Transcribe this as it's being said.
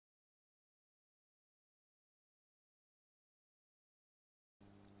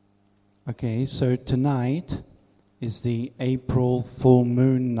Okay, so tonight is the April full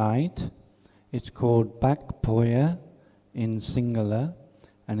moon night. It's called Bakpoya in Sinhala,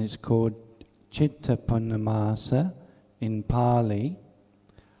 and it's called Chitta Purnamasa in Pali.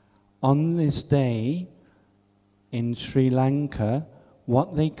 On this day in Sri Lanka,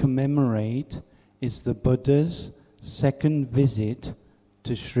 what they commemorate is the Buddha's second visit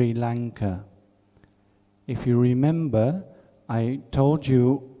to Sri Lanka. If you remember, I told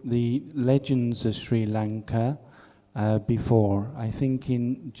you the legends of Sri Lanka before, I think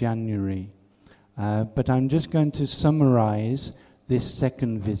in January. But I'm just going to summarize this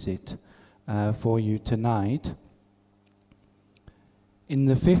second visit for you tonight. In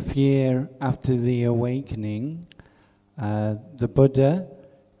the 5th year after the awakening, the Buddha,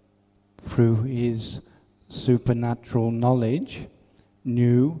 through his supernatural knowledge,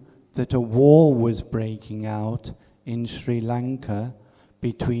 knew that a war was breaking out in Sri Lanka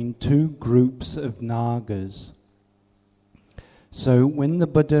between two groups of Nagas. So when the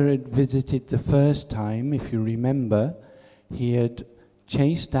Buddha had visited the first time, if you remember, he had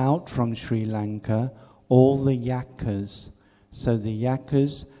chased out from Sri Lanka all the yakas. So the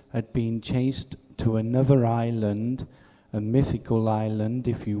yakas had been chased to another island, a mythical island,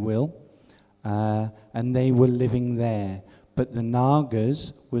 if you will, and they were living there. But the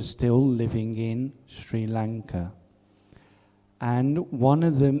Nagas were still living in Sri Lanka. And one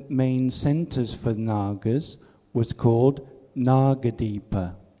of the main centers for Nagas was called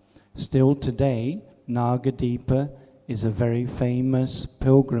Nagadeepa. Still today, Nagadeepa is a very famous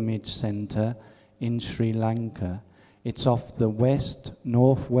pilgrimage center in Sri Lanka. It's off the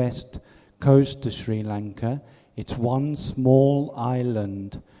northwest coast of Sri Lanka. It's one small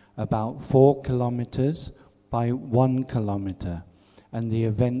island, about 4 kilometers by 1 kilometer. And the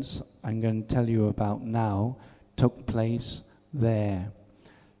events I'm going to tell you about now took place there.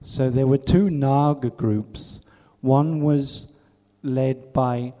 So there were two Naga groups. One was led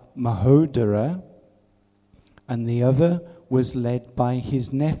by Mahodara, and the other was led by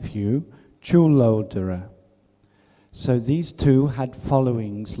his nephew, Chulodara. So these two had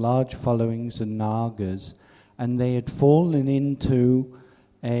followings, large followings of Nagas, and they had fallen into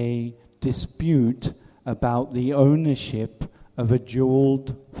a dispute about the ownership of a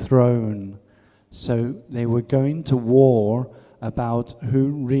jeweled throne. So they were going to war about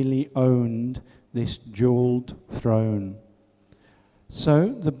who really owned this jeweled throne. So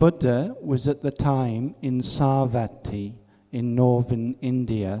the Buddha was at the time in Savatthi in northern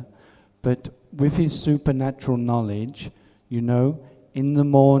India, but with his supernatural knowledge, you know, in the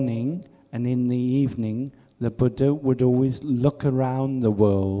morning and in the evening, the Buddha would always look around the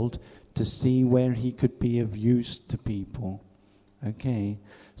world to see where he could be of use to people. Okay,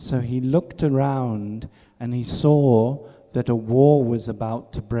 so he looked around and he saw that a war was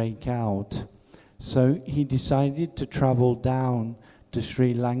about to break out. So he decided to travel down to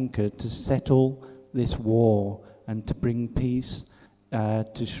Sri Lanka to settle this war and to bring peace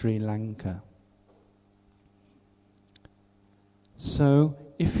to Sri Lanka. So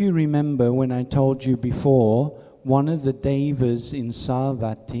if you remember when I told you before, one of the devas in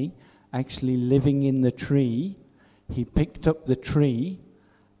Savatthi, actually living in the tree, he picked up the tree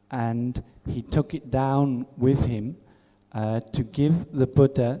and he took it down with him to give the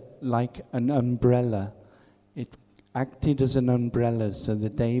Buddha like an umbrella. It acted as an umbrella, so the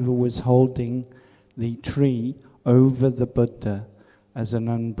deva was holding the tree over the Buddha as an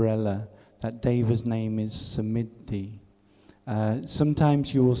umbrella. That deva's name is Samiddhi.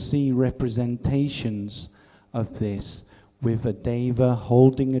 Sometimes you will see representations of this with a deva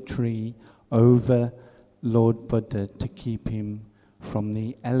holding a tree over Lord Buddha to keep him from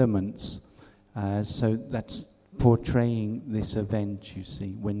the elements. So that's portraying this event, you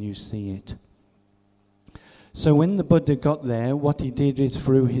see, when you see it. So when the Buddha got there, what he did is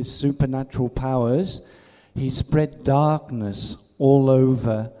through his supernatural powers, he spread darkness all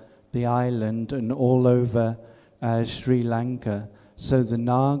over the island and all over Sri Lanka. So the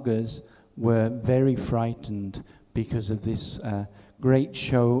Nagas were very frightened because of this great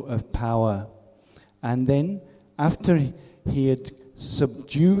show of power. And then, after he had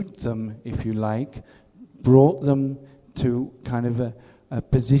subdued them, if you like, brought them to kind of a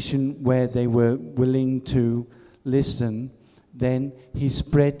position where they were willing to listen, then he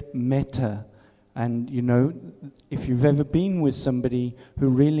spread metta. And, you know, if you've ever been with somebody who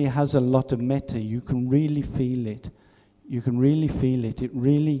really has a lot of metta, you can really feel it. You can really feel it. It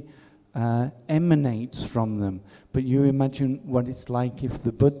really emanates from them. But you imagine what it's like if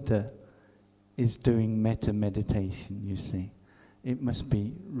the Buddha is doing metta meditation, you see. It must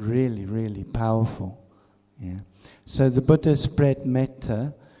be really, really powerful. Yeah. So the Buddha spread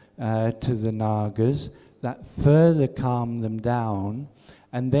metta to the Nagas that further calmed them down,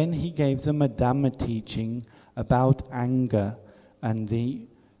 and then he gave them a Dhamma teaching about anger and the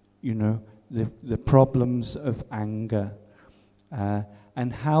problems of anger,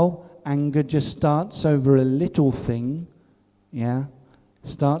 and how anger just starts over a little thing,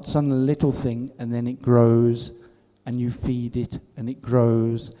 starts on a little thing, and then it grows, and you feed it, and it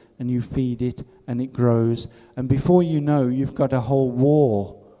grows, and you feed it, and it grows, and before you know, you've got a whole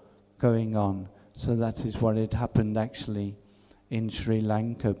war going on. So that is what had happened actually in Sri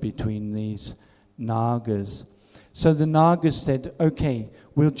Lanka between these Nagas. So the Nagas said, okay,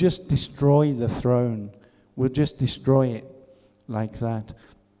 we'll just destroy the throne. We'll just destroy it like that.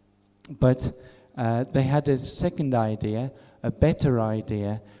 But they had a second idea, a better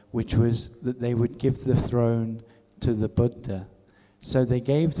idea, which was that they would give the throne to the Buddha. So they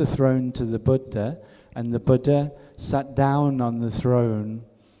gave the throne to the Buddha, and the Buddha sat down on the throne,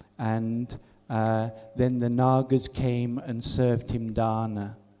 and then the Nagas came and served him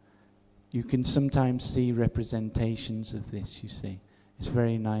dana. You can sometimes see representations of this, you see. It's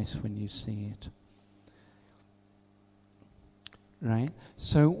very nice when you see it. Right?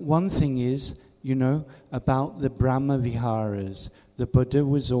 So one thing is, about the Brahma Viharas. The Buddha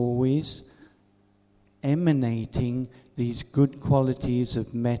was always emanating these good qualities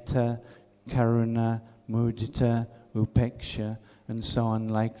of metta, karuna, mudita, upeksha, and so on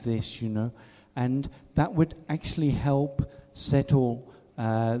like this, And that would actually help settle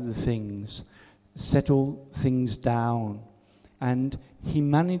settle things down. And he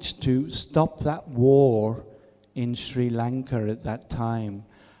managed to stop that war in Sri Lanka at that time.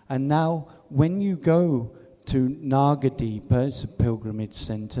 And now, when you go to Nagadeepa, it's a pilgrimage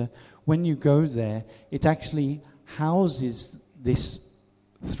center, when you go there, it actually houses this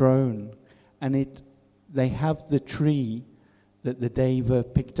throne, and they have the tree that the Deva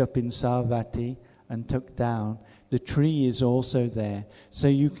picked up in Savatthi and took down. The tree is also there. So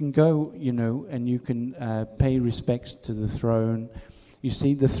you can go, and you can pay respects to the throne. You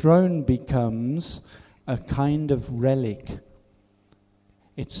see, the throne becomes a kind of relic.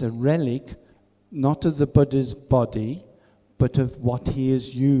 It's a relic, not of the Buddha's body, but of what he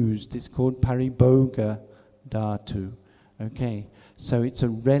has used. It's called Paribhoga Dhatu. Okay, so it's a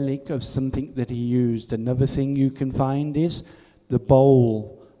relic of something that he used. Another thing you can find is the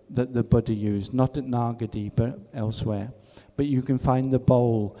bowl that the Buddha used, not at Nagadeepa, elsewhere. But you can find the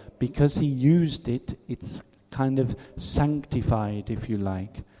bowl. Because he used it, it's kind of sanctified, if you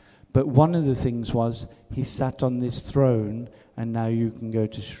like. But one of the things was, he sat on this throne, and now you can go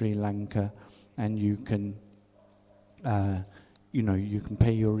to Sri Lanka, and you can, you can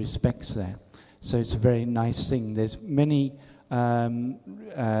pay your respects there. So it's a very nice thing. There's many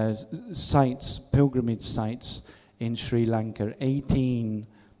sites, pilgrimage sites in Sri Lanka.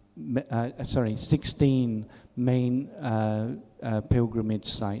 16 main pilgrimage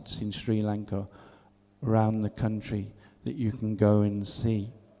sites in Sri Lanka around the country that you can go and see.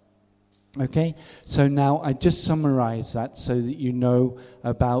 Okay, so now I just summarize that so that you know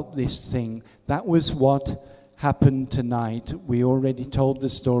about this thing. That was what happened tonight. We already told the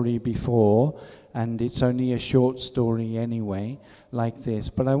story before, and it's only a short story anyway, like this.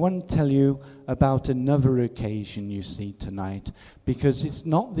 But I want to tell you about another occasion you see tonight, because it's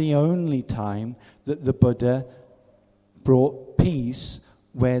not the only time that the Buddha brought peace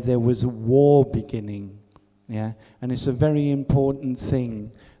where there was a war beginning. Yeah, and it's a very important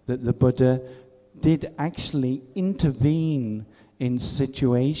thing that the Buddha did actually intervene in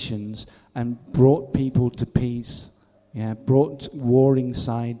situations and brought people to peace. Yeah, brought warring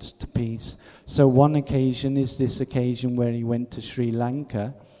sides to peace. So one occasion is this occasion where he went to Sri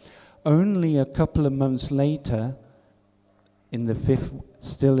Lanka. Only a couple of months later,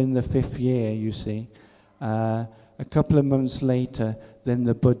 still in the fifth year, you see, a couple of months later, then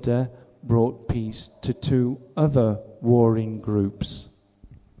the Buddha brought peace to two other warring groups.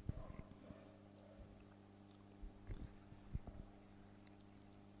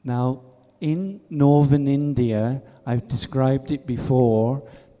 Now, in northern India, I've described it before,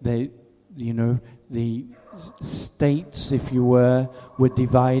 the states, if you were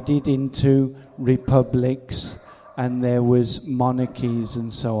divided into republics, and there was monarchies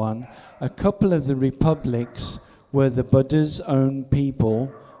and so on. A couple of the republics were the Buddha's own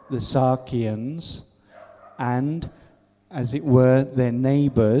people, the Sakyans, and, as it were, their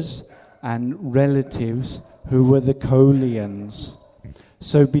neighbors and relatives who were the Kolyans.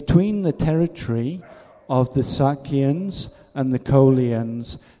 So between the territory of the Sakyans and the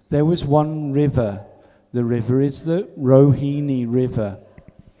Kolyans, there was one river. The river is the Rohini River.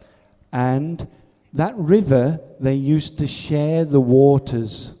 And that river, they used to share the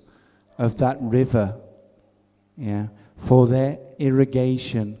waters of that river, yeah, for their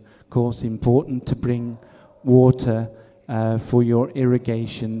irrigation. Of course, important to bring water for your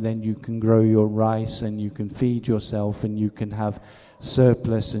irrigation, then you can grow your rice and you can feed yourself and you can have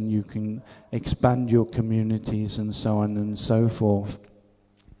surplus and you can expand your communities and so on and so forth.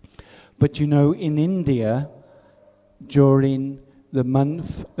 But you know, in India, during the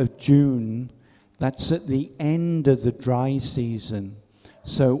month of June, that's at the end of the dry season,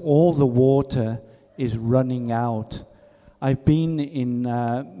 so all the water is running out. I've been in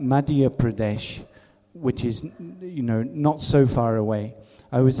Madhya Pradesh, which is, you know, not so far away.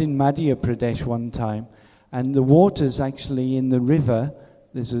 I was in Madhya Pradesh one time, and the water's actually in the river.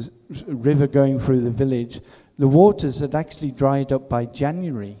 There's a river going through the village. The waters had actually dried up by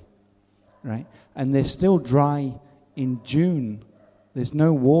January, right? And they're still dry in June. There's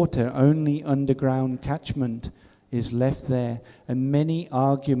no water, only underground catchment is left there, and many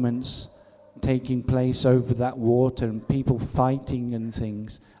arguments taking place over that water and people fighting and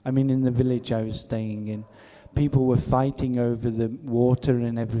things. I mean, in the village I was staying in, people were fighting over the water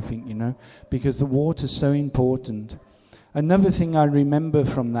and everything, you know, because the water's so important. Another thing I remember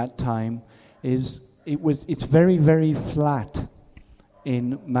from that time is it's very, very flat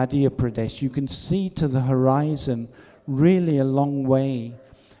in Madhya Pradesh. You can see to the horizon really a long way,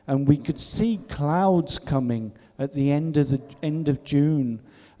 and we could see clouds coming at the end of June.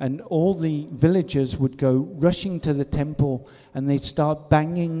 And all the villagers would go rushing to the temple and they'd start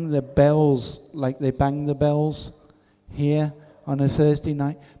banging the bells like they bang the bells here on a Thursday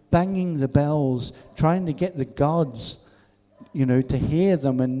night, banging the bells, trying to get the gods, you know, to hear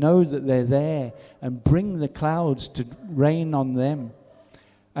them and know that they're there and bring the clouds to rain on them.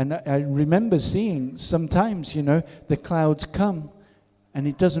 And I remember seeing sometimes, you know, the clouds come and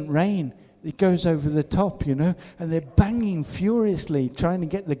it doesn't rain. It goes over the top, you know, and they're banging furiously, trying to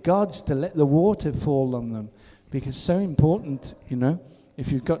get the gods to let the water fall on them. Because it's so important, you know,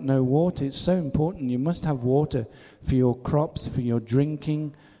 if you've got no water, it's so important. You must have water for your crops, for your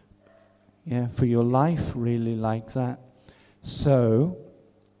drinking, yeah, for your life, really, like that. So,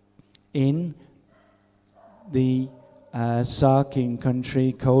 in the Sakyan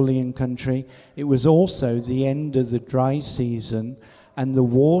country, Kolian country, it was also the end of the dry season, and the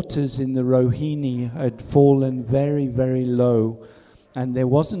waters in the Rohini had fallen very, very low, and there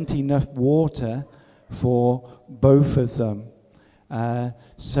wasn't enough water for both of them.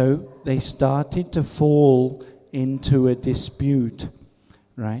 So they started to fall into a dispute,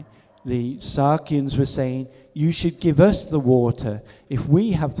 right? The Sakyans were saying, you should give us the water. If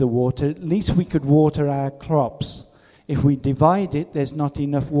we have the water, at least we could water our crops. If we divide it, there's not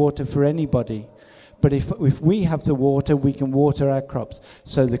enough water for anybody. But if we have the water, we can water our crops.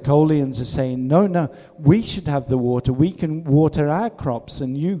 So the Kolians are saying, no, we should have the water. We can water our crops,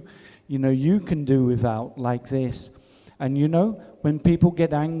 and you can do without, like this. And you know, when people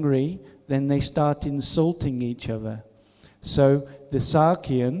get angry, then they start insulting each other. So the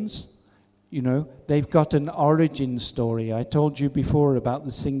Sakyans, you know, they've got an origin story. I told you before about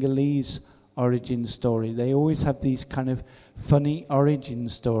the Sinhalese origin story. They always have these kind of funny origin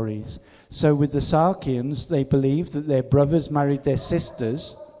stories. So with the Sakyans, they believe that their brothers married their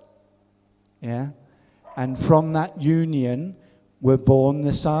sisters, yeah, and from that union were born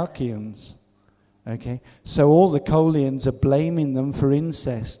the Sakyans. Okay, so all the Kolians are blaming them for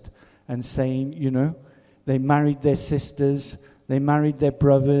incest and saying, you know, they married their sisters, they married their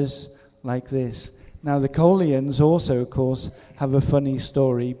brothers, like this. Now the Kolians also, of course, have a funny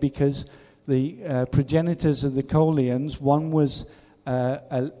story, because the progenitors of the Kolians, one was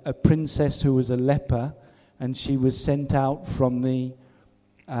a princess who was a leper, and she was sent out from the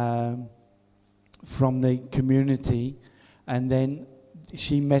community, and then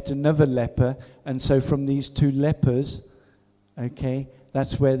she met another leper, and so from these two lepers, okay,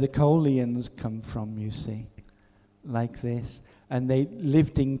 that's where the Kolians come from, you see, like this. And they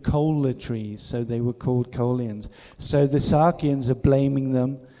lived in kola trees, so they were called Kolians. So the Sakyans are blaming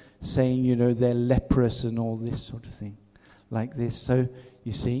them, saying, you know, they're leprous and all this sort of thing, like this. So,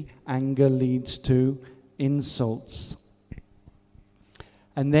 you see, anger leads to insults.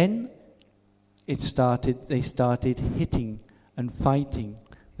 And then they started hitting and fighting.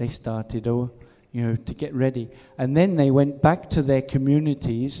 They started, to get ready. And then they went back to their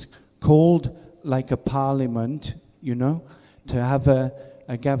communities, called like a parliament, you know, to have a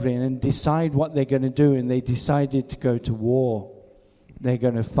gathering and decide what they're going to do. And they decided to go to war. They're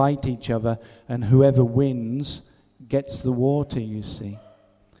going to fight each other, and whoever wins gets the water, you see.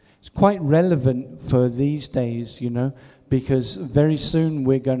 It's quite relevant for these days, you know, because very soon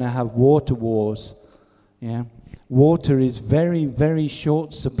we're going to have water wars, yeah. Water is very, very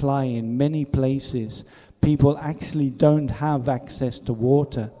short supply in many places. People actually don't have access to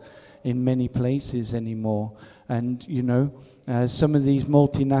water in many places anymore. And, some of these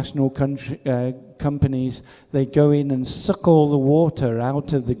multinational companies, they go in and suck all the water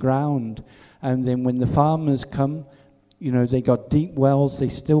out of the ground. And then when the farmers come, they got deep wells, they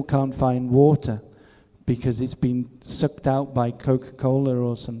still can't find water because it's been sucked out by Coca-Cola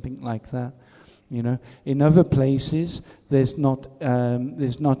or something like that. In other places, there's not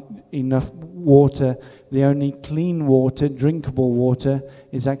enough water. The only clean water, drinkable water,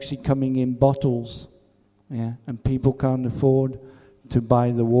 is actually coming in bottles. Yeah, and people can't afford to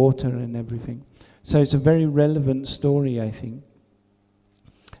buy the water and everything. So it's a very relevant story, I think.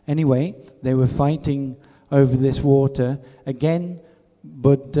 Anyway, they were fighting over this water. Again,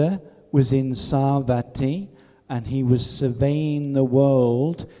 Buddha was in Savatthi, and he was surveying the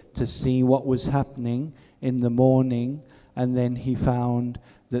world to see what was happening in the morning, and then he found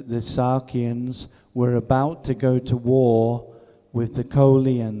that the Sakyans were about to go to war with the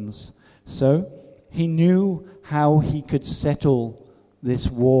Kolians. So he knew how he could settle this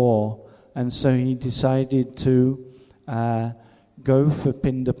war, and so he decided to go for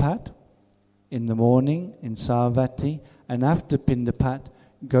Pindapat in the morning in Savatthi, and after Pindapat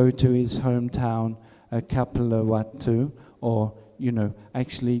go to his hometown Kapilavatthu, or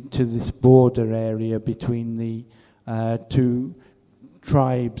actually to this border area between the two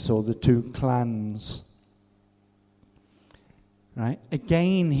tribes or the two clans. Right?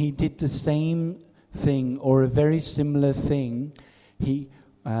 Again, he did the same thing or a very similar thing. He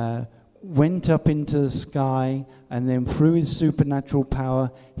went up into the sky, and then through his supernatural power,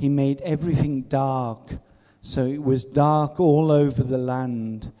 he made everything dark. So it was dark all over the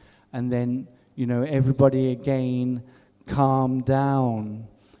land, and then everybody again calmed down.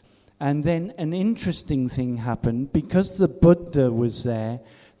 And then an interesting thing happened. Because the Buddha was there,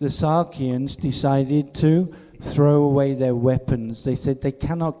 the Sakyans decided to throw away their weapons. They said they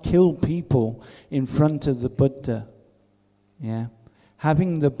cannot kill people in front of the Buddha. Yeah.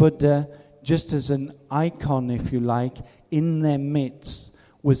 Having the Buddha just as an icon, if you like, in their midst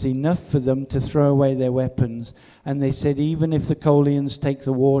was enough for them to throw away their weapons. And they said, even if the Kolians take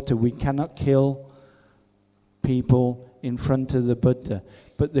the water, we cannot kill people in front of the Buddha.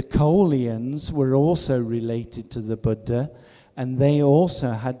 But the Kolians were also related to the Buddha, and they also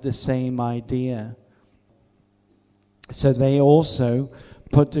had the same idea. So they also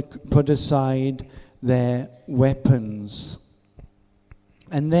put aside their weapons.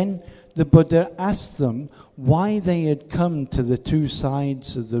 And then the Buddha asked them why they had come to the two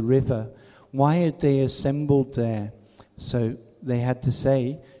sides of the river. Why had they assembled there? So they had to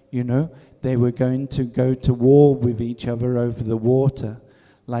say, they were going to go to war with each other over the water,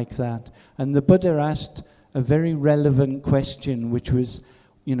 like that. And the Buddha asked a very relevant question, which was,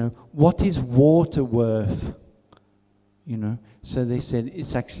 what is water worth? So they said,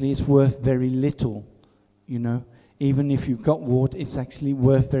 it's worth very little, Even if you've got water, it's actually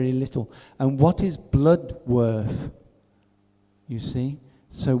worth very little. And what is blood worth? You see?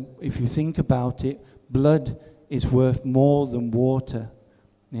 So if you think about it, blood is worth more than water.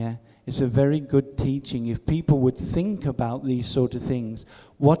 Yeah? It's a very good teaching. If people would think about these sort of things,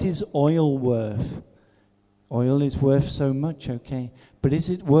 what is oil worth? Oil is worth so much, okay. But is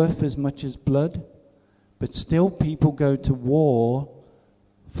it worth as much as blood? But still people go to war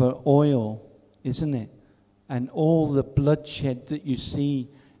for oil, isn't it? And all the bloodshed that you see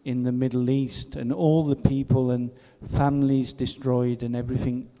in the Middle East, and all the people and families destroyed and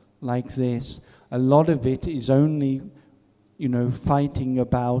everything like this, a lot of it is only, fighting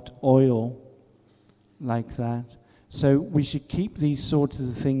about oil like that. So we should keep these sorts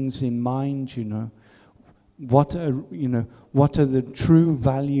of things in mind, What are the true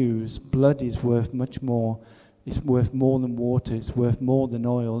values? Blood is worth much more. It's worth more than water. It's worth more than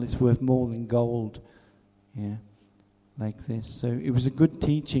oil. It's worth more than gold. Yeah, like this. So it was a good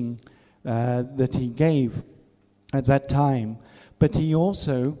teaching that he gave at that time. But he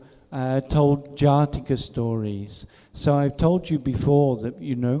also told Jataka stories. So I've told you before that,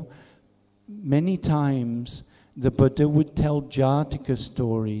 many times the Buddha would tell Jataka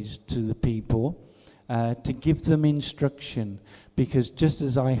stories to the people to give them instruction. Because just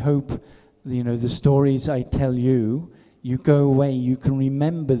as I hope, the stories I tell you, you go away, you can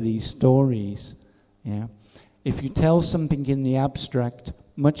remember these stories. Yeah. If you tell something in the abstract,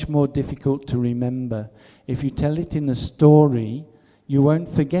 much more difficult to remember. If you tell it in a story, you won't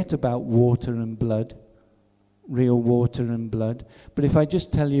forget about water and blood, real water and blood. But if I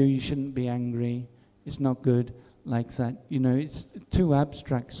just tell you shouldn't be angry, it's not good, like that, it's too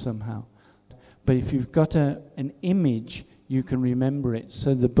abstract somehow. But if you've got an image, you can remember it.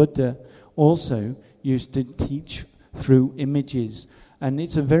 So the Buddha also used to teach through images. And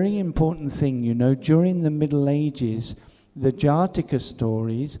it's a very important thing, during the Middle Ages, the Jataka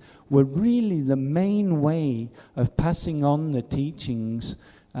stories were really the main way of passing on the teachings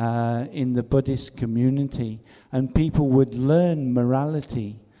in the Buddhist community. And people would learn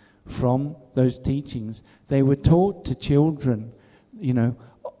morality from those teachings. They were taught to children.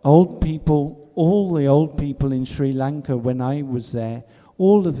 Old people, all the old people in Sri Lanka when I was there,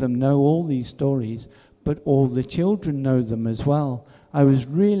 all of them know all these stories, but all the children know them as well. I was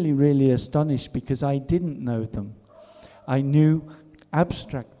really, really astonished because I didn't know them. I knew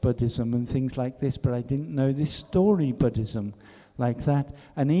abstract Buddhism and things like this, but I didn't know this story Buddhism like that.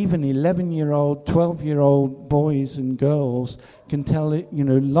 And even 11-year-old, 12-year-old boys and girls can tell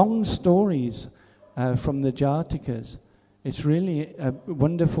long stories from the Jatakas. It's really a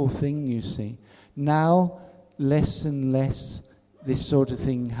wonderful thing, you see. Now, less and less this sort of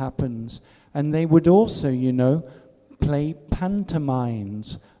thing happens. And they would also, play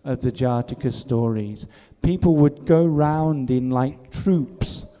pantomimes of the Jataka stories. People would go round in like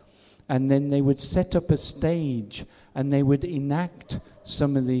troops, and then they would set up a stage, and they would enact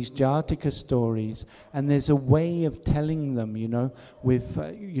some of these Jataka stories. And there's a way of telling them, with,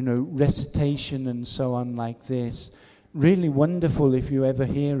 recitation and so on like this. Really wonderful if you ever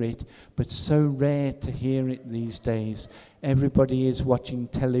hear it, but so rare to hear it these days. Everybody is watching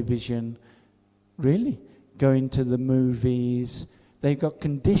television, really, going to the movies. They got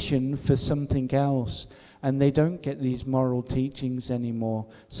conditioned for something else, and they don't get these moral teachings anymore.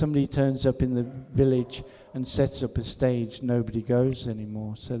 Somebody turns up in the village and sets up a stage, nobody goes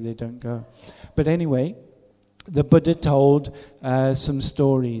anymore, so they don't go. But anyway, the Buddha told some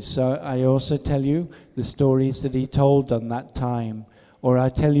stories. So I also tell you the stories that he told on that time. Or I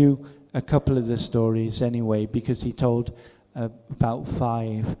tell you a couple of the stories anyway, because he told about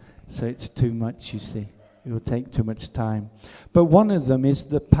 5. So it's too much, you see. It will take too much time. But one of them is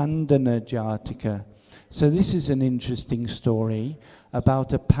the Pandana Jataka. So this is an interesting story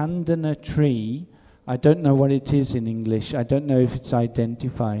about a Pandana tree. I don't know what it is in English. I don't know if it's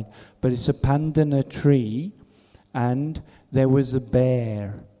identified. But it's a Pandana tree. And there was a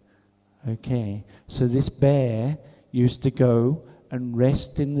bear. Okay, so this bear used to go and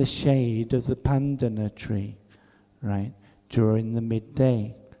rest in the shade of the Pandana tree, right, during the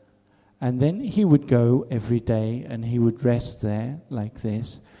midday. And then he would go every day and he would rest there like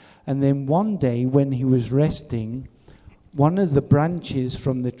this. And then one day when he was resting, one of the branches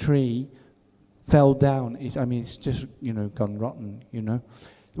from the tree fell down. It's just, gone rotten,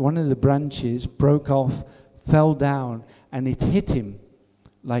 One of the branches broke off, fell down, and it hit him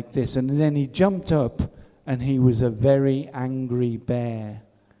like this. And then he jumped up, and he was a very angry bear,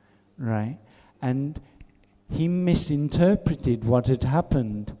 right? And he misinterpreted what had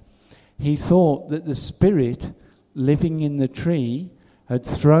happened. He thought that the spirit living in the tree had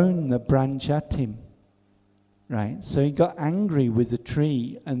thrown the branch at him, right? So he got angry with the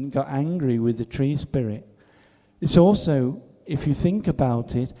tree and got angry with the tree spirit. It's also, if you think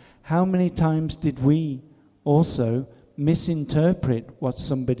about it, how many times did we also misinterpret what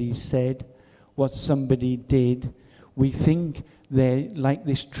somebody said, what somebody did? We think they're like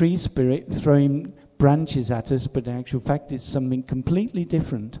this tree spirit throwing branches at us, but in actual fact it's something completely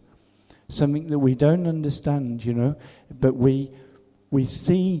different, something that we don't understand, but we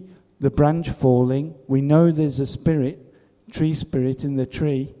see the branch falling, we know there's a spirit, tree spirit in the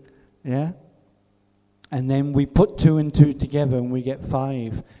tree, yeah? And then we put 2 and 2 together and we get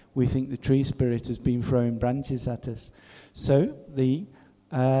 5. We think the tree spirit has been throwing branches at us. So the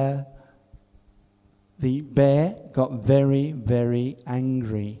bear got very, very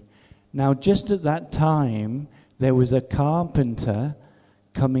angry. Now, just at that time, there was a carpenter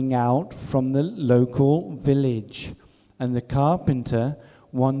coming out from the local village. And the carpenter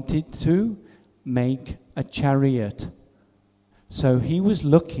wanted to make a chariot. So he was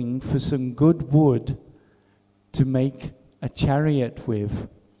looking for some good wood to make a chariot with.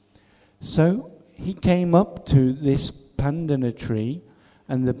 So he came up to this pandana tree,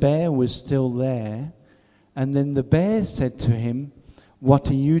 and the bear was still there. And then the bear said to him, "What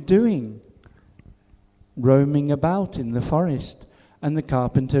are you doing, roaming about in the forest?" And the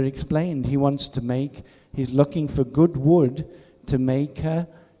carpenter explained he's looking for good wood to make a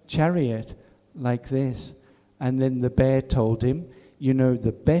chariot like this. And then the bear told him,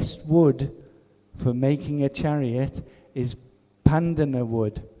 the best wood for making a chariot is pandana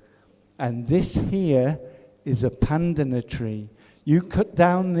wood. And this here is a pandana tree. You cut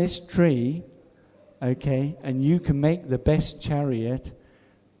down this tree, okay, and you can make the best chariot.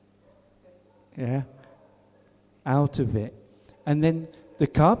 yeah, out of it. And then the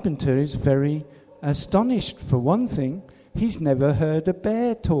carpenter is very astonished. For one thing, he's never heard a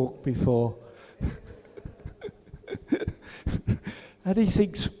bear talk before. And he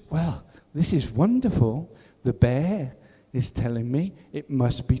thinks, well, this is wonderful. The bear is telling me it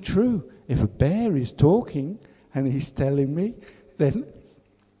must be true. If a bear is talking and he's telling me, then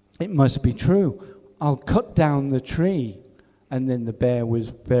it must be true. I'll cut down the tree. And then the bear was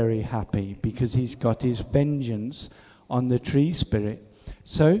very happy because he's got his vengeance on the tree spirit.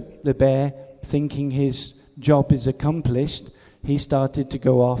 So the bear, thinking his job is accomplished, he started to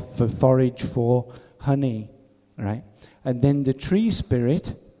go off for forage for honey, right? And then the tree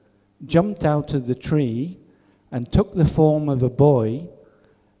spirit jumped out of the tree and took the form of a boy,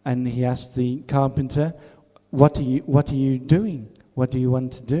 and he asked the carpenter, what are you doing? What do you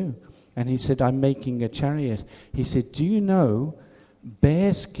want to do? And he said, I'm making a chariot. He said, do you know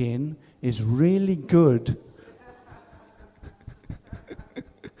bear skin is really good?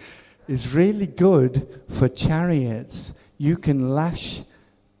 It's really good for chariots. You can lash,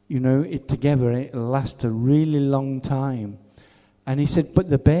 it together. It'll last a really long time. And he said, but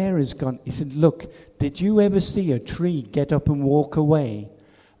the bear is gone. He said, look, did you ever see a tree get up and walk away?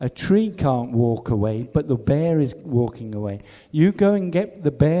 A tree can't walk away, but the bear is walking away. You go and get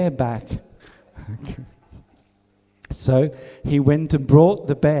the bear back. So he went and brought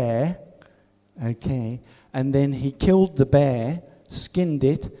the bear, and then he killed the bear, skinned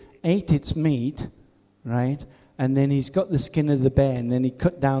it, ate its meat, right? And then he's got the skin of the bear, and then he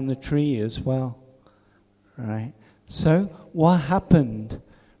cut down the tree as well, right? So what happened,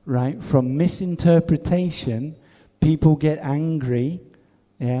 right? From misinterpretation, people get angry,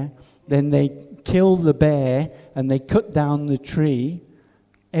 yeah? Then they kill the bear, and they cut down the tree.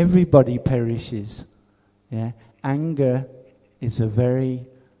 Everybody perishes, yeah? Anger is a very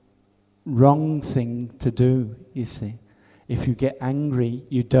wrong thing to do, you see. If you get angry,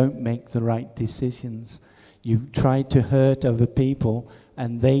 you don't make the right decisions. You try to hurt other people,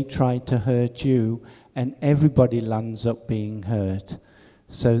 and they try to hurt you, and everybody lands up being hurt.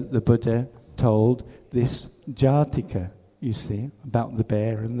 So the Buddha told this Jatika, you see, about the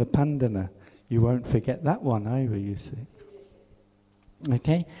bear and the pandana. You won't forget that one either, you see.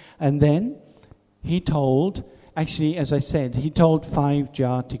 Okay? And then he told, actually, as I said, he told 5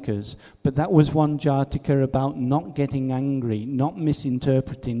 Jatikas, but that was one Jatika about not getting angry, not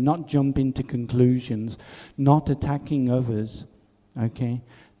misinterpreting, not jumping to conclusions, not attacking others. Okay?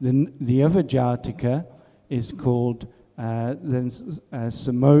 The other Jatika is called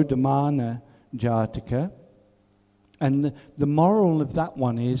Samodhamana Jatika. And the moral of that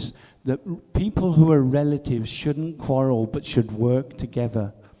one is that people who are relatives shouldn't quarrel but should work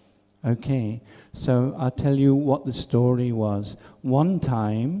together. Okay, so I'll tell you what the story was. One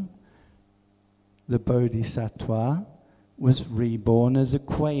time, the Bodhisattva was reborn as a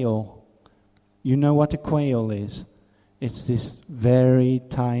quail. You know what a quail is? It's this very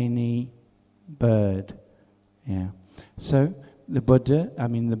tiny bird. Yeah. So the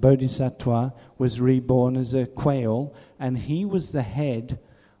Bodhisattva was reborn as a quail, and he was the head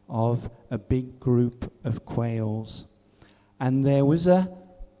of a big group of quails. And there was a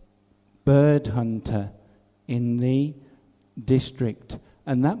bird hunter in the district,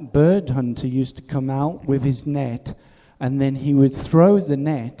 and that bird hunter used to come out with his net, and then he would throw the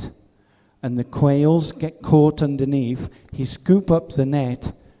net, and the quails get caught underneath. He scoop up the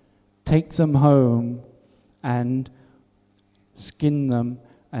net, take them home, and skin them,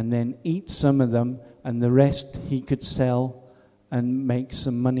 and then eat some of them, and the rest he could sell and make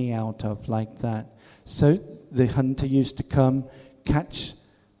some money out of, like that. So the hunter used to come, catch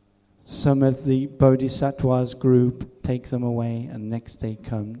some of the Bodhisattva's group, take them away, and next day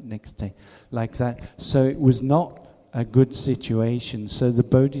come, next day, like that. So it was not a good situation. So the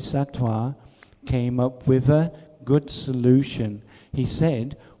Bodhisattva came up with a good solution. He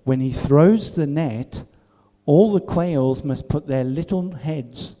said, when he throws the net, all the quails must put their little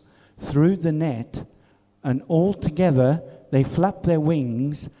heads through the net, and all together they flap their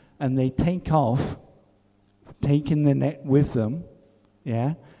wings and they take off, taking the net with them,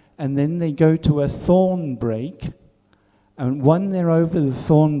 yeah? And then they go to a thorn break, and when they're over the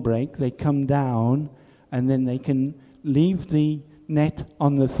thorn break, they come down, and then they can leave the net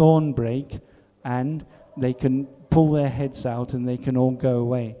on the thorn break, and they can pull their heads out, and they can all go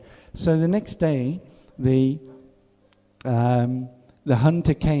away. So the next day, the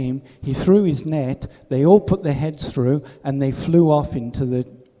hunter came, he threw his net, they all put their heads through, and they flew off into the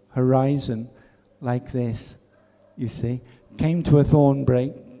horizon like this, you see. Came to a thorn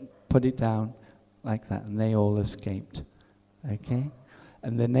break, put it down like that, and they all escaped. Okay?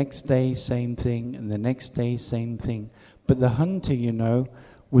 And the next day, same thing, and the next day, same thing. But the hunter,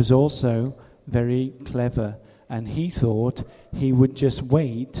 was also very clever, and he thought he would just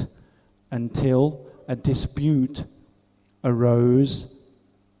wait until a dispute arose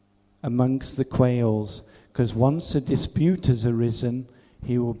amongst the quails, because once a dispute has arisen,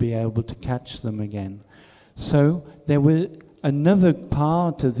 he will be able to catch them again. So there was another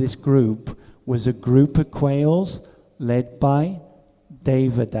part of this group, was a group of quails led by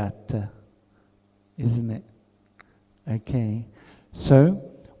Devadatta, isn't it? Okay. So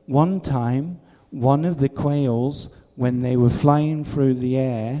one time, one of the quails, when they were flying through the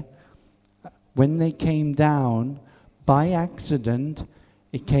air, when they came down, by accident,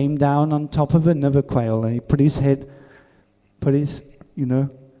 it came down on top of another quail, and he put his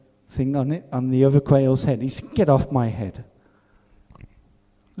thing on it, on the other quail's head. He said, "Get off my head."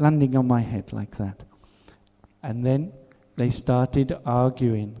 Landing on my head like that. And then they started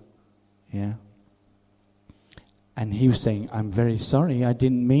arguing. Yeah. And he was saying, "I'm very sorry, I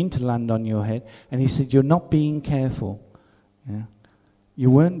didn't mean to land on your head." And he said, "You're not being careful. Yeah. You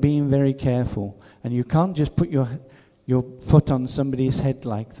weren't being very careful. And you can't just put your foot on somebody's head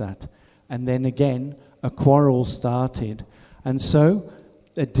like that." And then again, a quarrel started. And so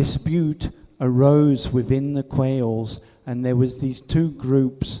a dispute arose within the quails, and there was these two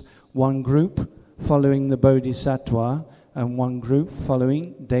groups, one group following the Bodhisattva and one group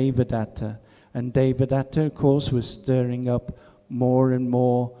following Devadatta. And Devadatta, of course, was stirring up more and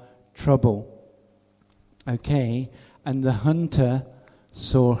more trouble. Okay, and the hunter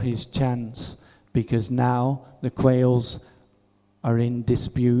saw his chance, because now the quails are in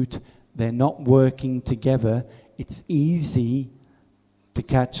dispute, they're not working together, it's easy to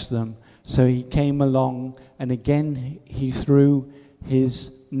catch them. So he came along, and again he threw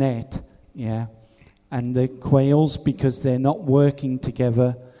his net, and the quails, because they're not working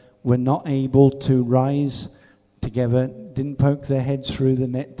together, were not able to rise together, didn't poke their heads through the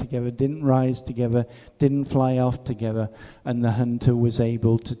net together, didn't rise together, didn't fly off together, and the hunter was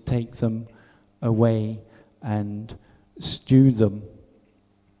able to take them away and stew them,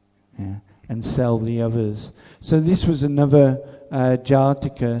 and sell the others. So this was another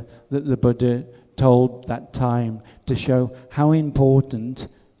Jataka that the Buddha told that time, to show how important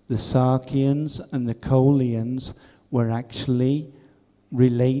the Sakyans and the Kolians were actually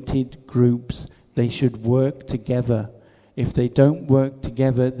related groups. They should work together. If they don't work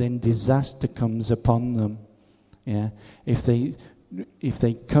together, then disaster comes upon them. If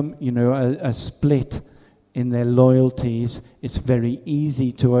they come, a split in their loyalties, it's very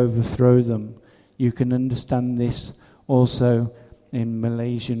easy to overthrow them. You can understand this also in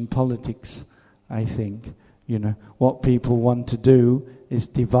Malaysian politics, I think. What people want to do is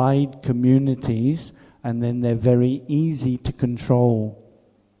divide communities, and then they're very easy to control.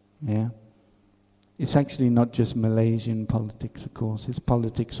 It's actually not just Malaysian politics, of course. It's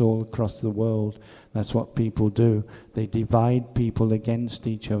politics all across the world. That's what people do. They divide people against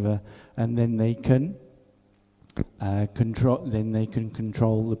each other, and then they can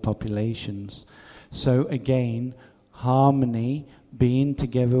control the populations. So again, harmony, being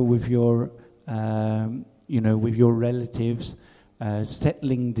together with your with your relatives,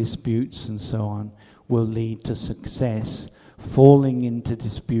 settling disputes and so on, will lead to success. Falling into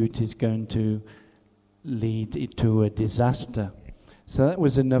dispute is going to lead it to a disaster. So that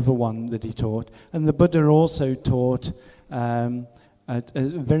was another one that he taught. And the Buddha also taught a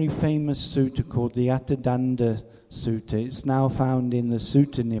very famous sutta called the Atthadanda Sutta. It's now found in the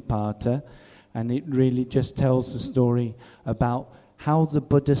Sutta Nipata, and it really just tells the story about how the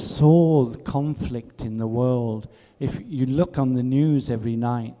Buddha saw the conflict in the world. If you look on the news every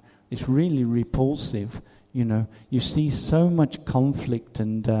night, it's really repulsive. You see so much conflict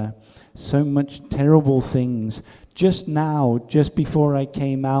and so much terrible things. Just now, just before I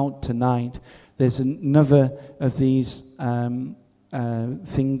came out tonight, there's another of these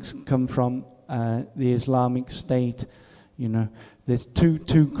things come from the Islamic State. There's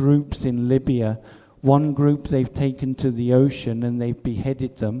two groups in Libya. One group they've taken to the ocean and they've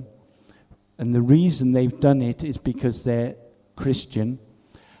beheaded them. And the reason they've done it is because they're Christian.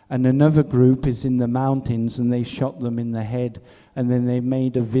 And another group is in the mountains and they shot them in the head, and then they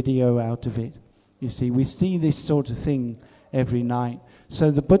made a video out of it. You see, we see this sort of thing every night. So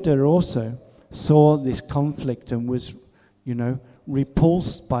the Buddha also saw this conflict and was,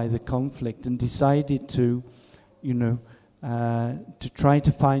 repulsed by the conflict, and decided to try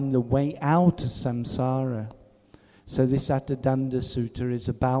to find the way out of samsara. So this Atthadanda Sutta is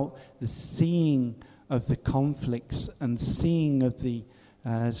about the seeing of the conflicts and seeing of the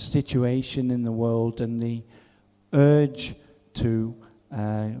situation in the world, and the urge to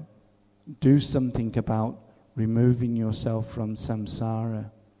do something about removing yourself from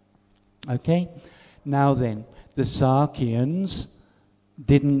samsara. Okay? Now then, the Sakyans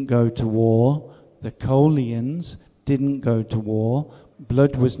didn't go to war, the Kolians didn't go to war,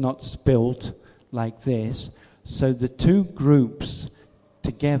 blood was not spilt like this. So the two groups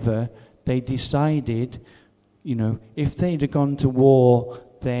together, they decided, if they'd have gone to war,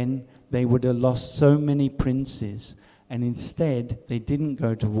 then they would have lost so many princes. And instead, they didn't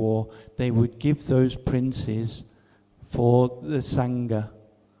go to war. They would give those princes for the Sangha.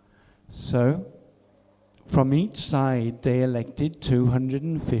 So, from each side, they elected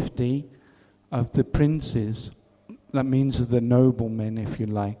 250 of the princes. That means the noblemen, if you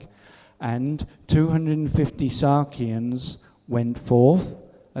like. And 250 Sakyans went forth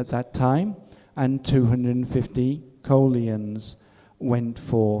at that time, and 250 Kolians went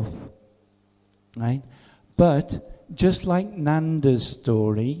forth. Right? But just like Nanda's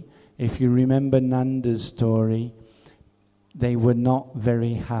story, if you remember Nanda's story, they were not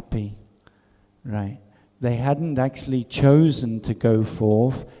very happy. Right? They hadn't actually chosen to go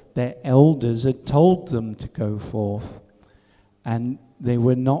forth. Their elders had told them to go forth. And they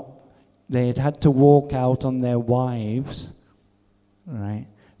had had to walk out on their wives. Right?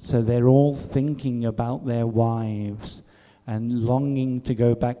 So they're all thinking about their wives and longing to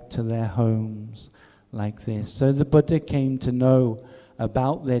go back to their homes like this. So the Buddha came to know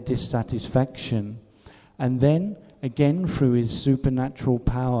about their dissatisfaction. And then, again, through his supernatural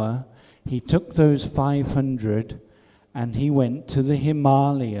power, he took those 500 and he went to the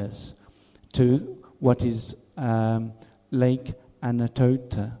Himalayas, to what is Lake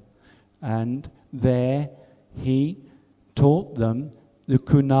Anandajoti. And there he taught them the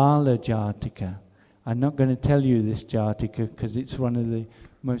Kunala Jatika. I'm not going to tell you this Jatika because it's one of the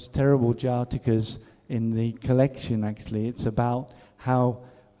most terrible Jatikas in the collection, actually. It's about how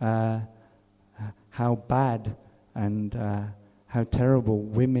bad and how terrible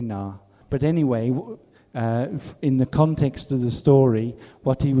women are. But anyway, in the context of the story,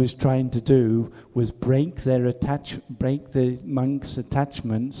 what he was trying to do was break the monks'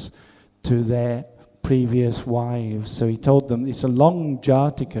 attachments to their previous wives. So he told them, it's a long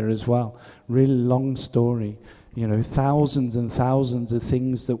Jatika as well, really long story. Thousands and thousands of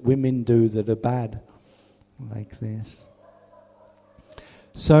things that women do that are bad, like this.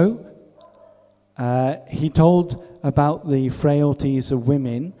 So he told about the frailties of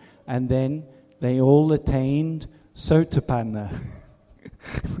women, and then they all attained Sotapanna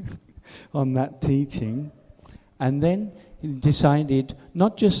on that teaching. And then he decided,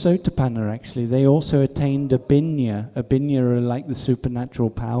 not just Sotapanna actually, they also attained Abhinya. Abhinya are like the supernatural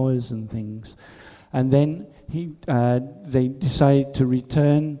powers and things. And then they decided to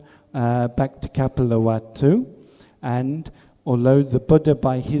return back to Kapilavatthu, and although the Buddha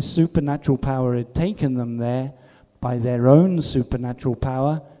by his supernatural power had taken them there, by their own supernatural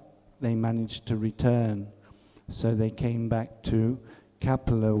power, they managed to return. So they came back to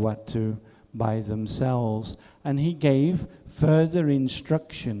Kapilavatthu by themselves. And he gave further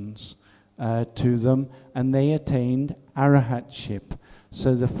instructions to them, and they attained arahatship.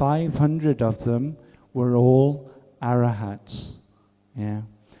 So the 500 of them were all arahats. Yeah.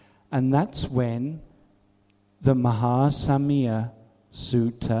 And that's when the Mahāsamya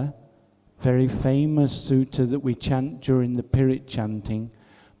Sutta, very famous sutta that we chant during the Pirit chanting,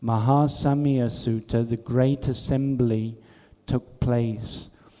 Mahāsamya Sutta, the Great Assembly, took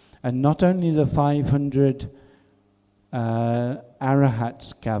place. And not only the 500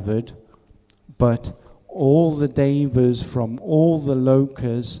 arahats gathered, but all the devas from all the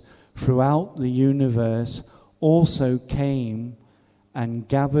lokas throughout the universe also came and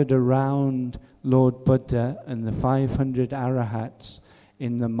gathered around Lord Buddha and the 500 arahats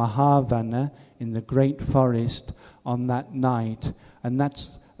in the Mahāvaṁsa, in the great forest, on that night. And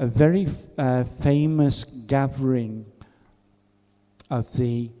that's a very famous gathering of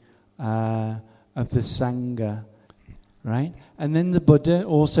the Sangha, right? And then the Buddha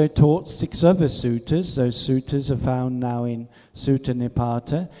also taught 6 other suttas. Those suttas are found now in Sutta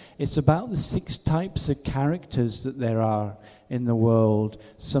Nipata. It's about the 6 types of characters that there are in the world.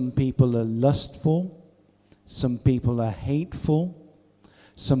 Some people are lustful, some people are hateful,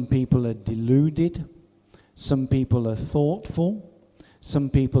 some people are deluded, some people are thoughtful, some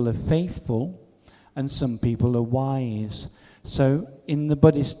people are faithful, and some people are wise. So in the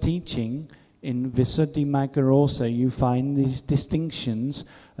Buddhist teaching, in Visuddhimagga also, you find these distinctions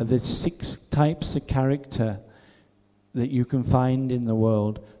of the 6 types of character that you can find in the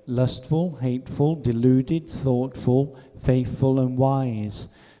world: lustful, hateful, deluded, thoughtful, faithful, and wise.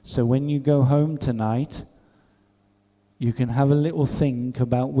 So when you go home tonight, you can have a little think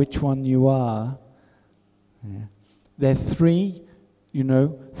about which one you are. Yeah. There are three,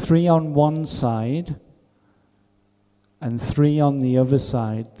 three on one side and three on the other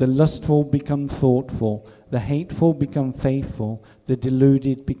side. The lustful become thoughtful, the hateful become faithful, the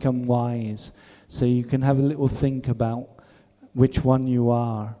deluded become wise. So you can have a little think about which one you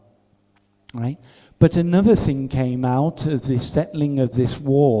are. Right? But another thing came out of the settling of this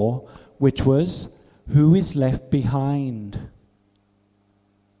war, which was, who is left behind?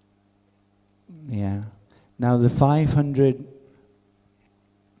 Yeah. Now the 500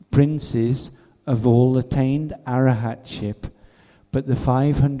 princes have all attained arahatship, but the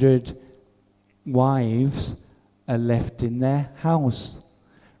 500 wives are left in their house,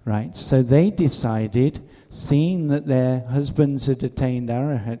 right? So they decided, seeing that their husbands had attained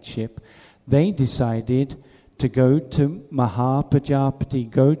arahatship, they decided to go to Mahāpajapati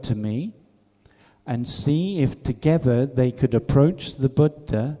Gautami and see if together they could approach the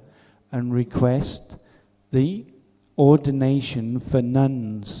Buddha and request the ordination for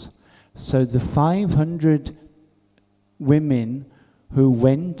nuns. So the 500 women who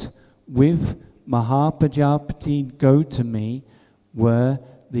went with Mahāpajapati Gautami were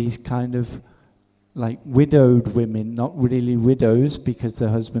these kind of like widowed women, not really widows because the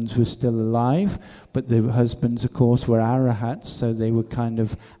husbands were still alive, but the husbands of course were arahats, so they were kind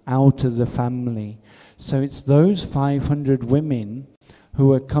of out of the family. So it's those 500 women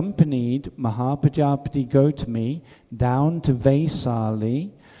who accompanied Mahāpajapati Gautami down to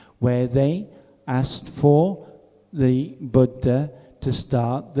Vaisali, where they asked for the Buddha to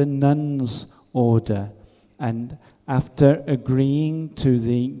start the nuns' order. And after agreeing to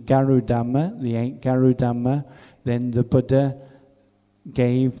the Garudhamma, the 8 Garudhamma, then the Buddha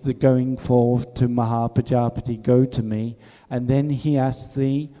gave the going forth to Mahāpajapati Gautami, and then he asked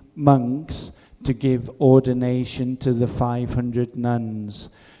the monks to give ordination to the 500 nuns.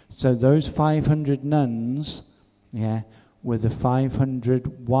 So those 500 nuns, were the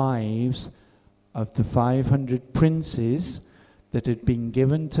 500 wives of the 500 princes that had been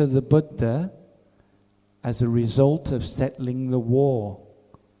given to the Buddha as a result of settling the war.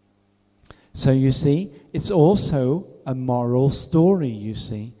 So you see, it's also a moral story, you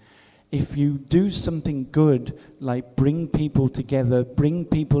see. If you do something good, like bring people together, bring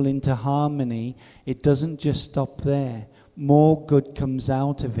people into harmony, it doesn't just stop there. More good comes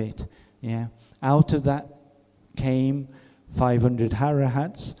out of it. Yeah. Out of that came 500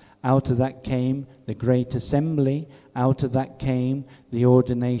 Harahats, out of that came the Great Assembly, out of that came the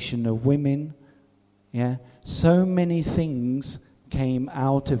ordination of women. Yeah. So many things came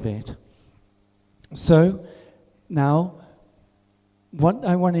out of it. So now, what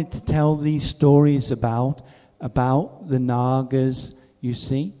I wanted to tell these stories about the Nagas, you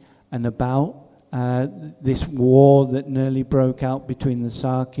see, and about this war that nearly broke out between the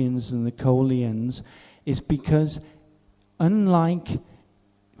Sakyans and the Kolians, is because unlike,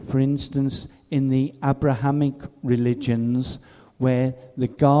 for instance, in the Abrahamic religions, where the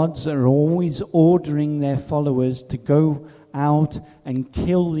gods are always ordering their followers to go out and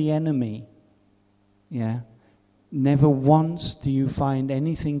kill the enemy, never once do you find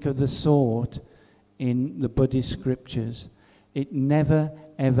anything of the sort in the Buddhist scriptures. It never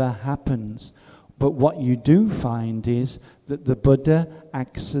ever happens. But what you do find is that the Buddha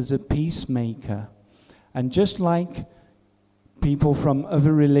acts as a peacemaker. And just like people from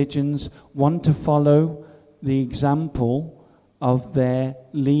other religions want to follow the example of their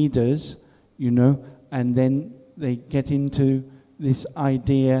leaders, and then they get into this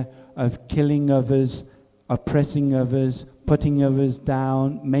idea of killing others, oppressing others, putting others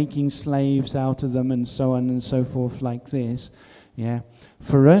down, making slaves out of them, and so on and so forth like this.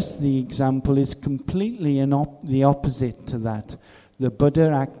 For us, the example is completely the opposite to that. The Buddha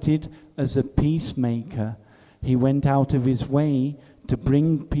acted as a peacemaker. He went out of his way to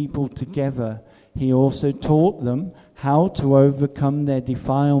bring people together. He also taught them how to overcome their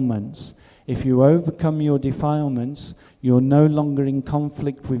defilements. If you overcome your defilements, you're no longer in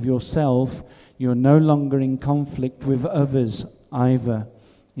conflict with yourself. You're no longer in conflict with others either.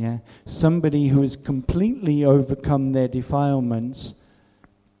 Somebody who has completely overcome their defilements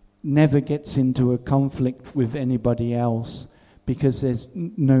never gets into a conflict with anybody else, because there's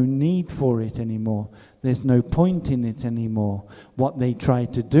no need for it anymore. There's no point in it anymore. What they try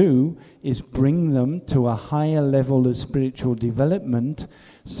to do is bring them to a higher level of spiritual development,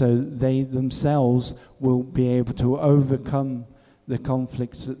 so they themselves will be able to overcome the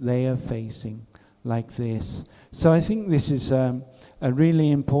conflicts that they are facing. like this. So I think this is a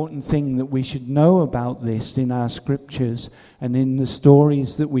really important thing, that we should know about this in our scriptures and in the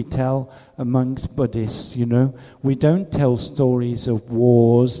stories that we tell amongst Buddhists. You know, we don't tell stories of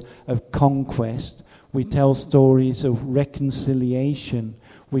wars, of conquest. We tell stories of reconciliation.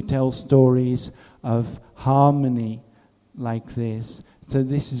 We tell stories of harmony like this. So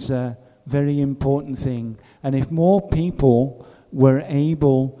this is a very important thing. And if more people were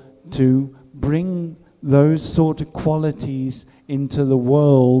able to bring those sort of qualities into the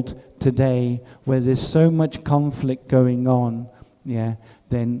world today, where there's so much conflict going on,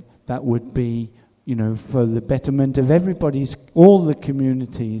 then that would be, for the betterment of all the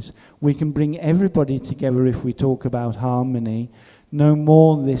communities. We can bring everybody together if we talk about harmony. No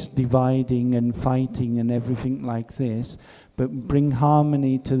more this dividing and fighting and everything like this, but bring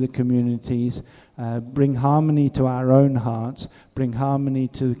harmony to the communities, bring harmony to our own hearts, bring harmony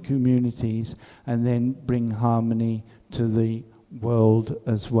to the communities, and then bring harmony to the world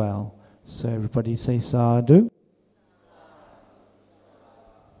as well. So everybody say sadhu.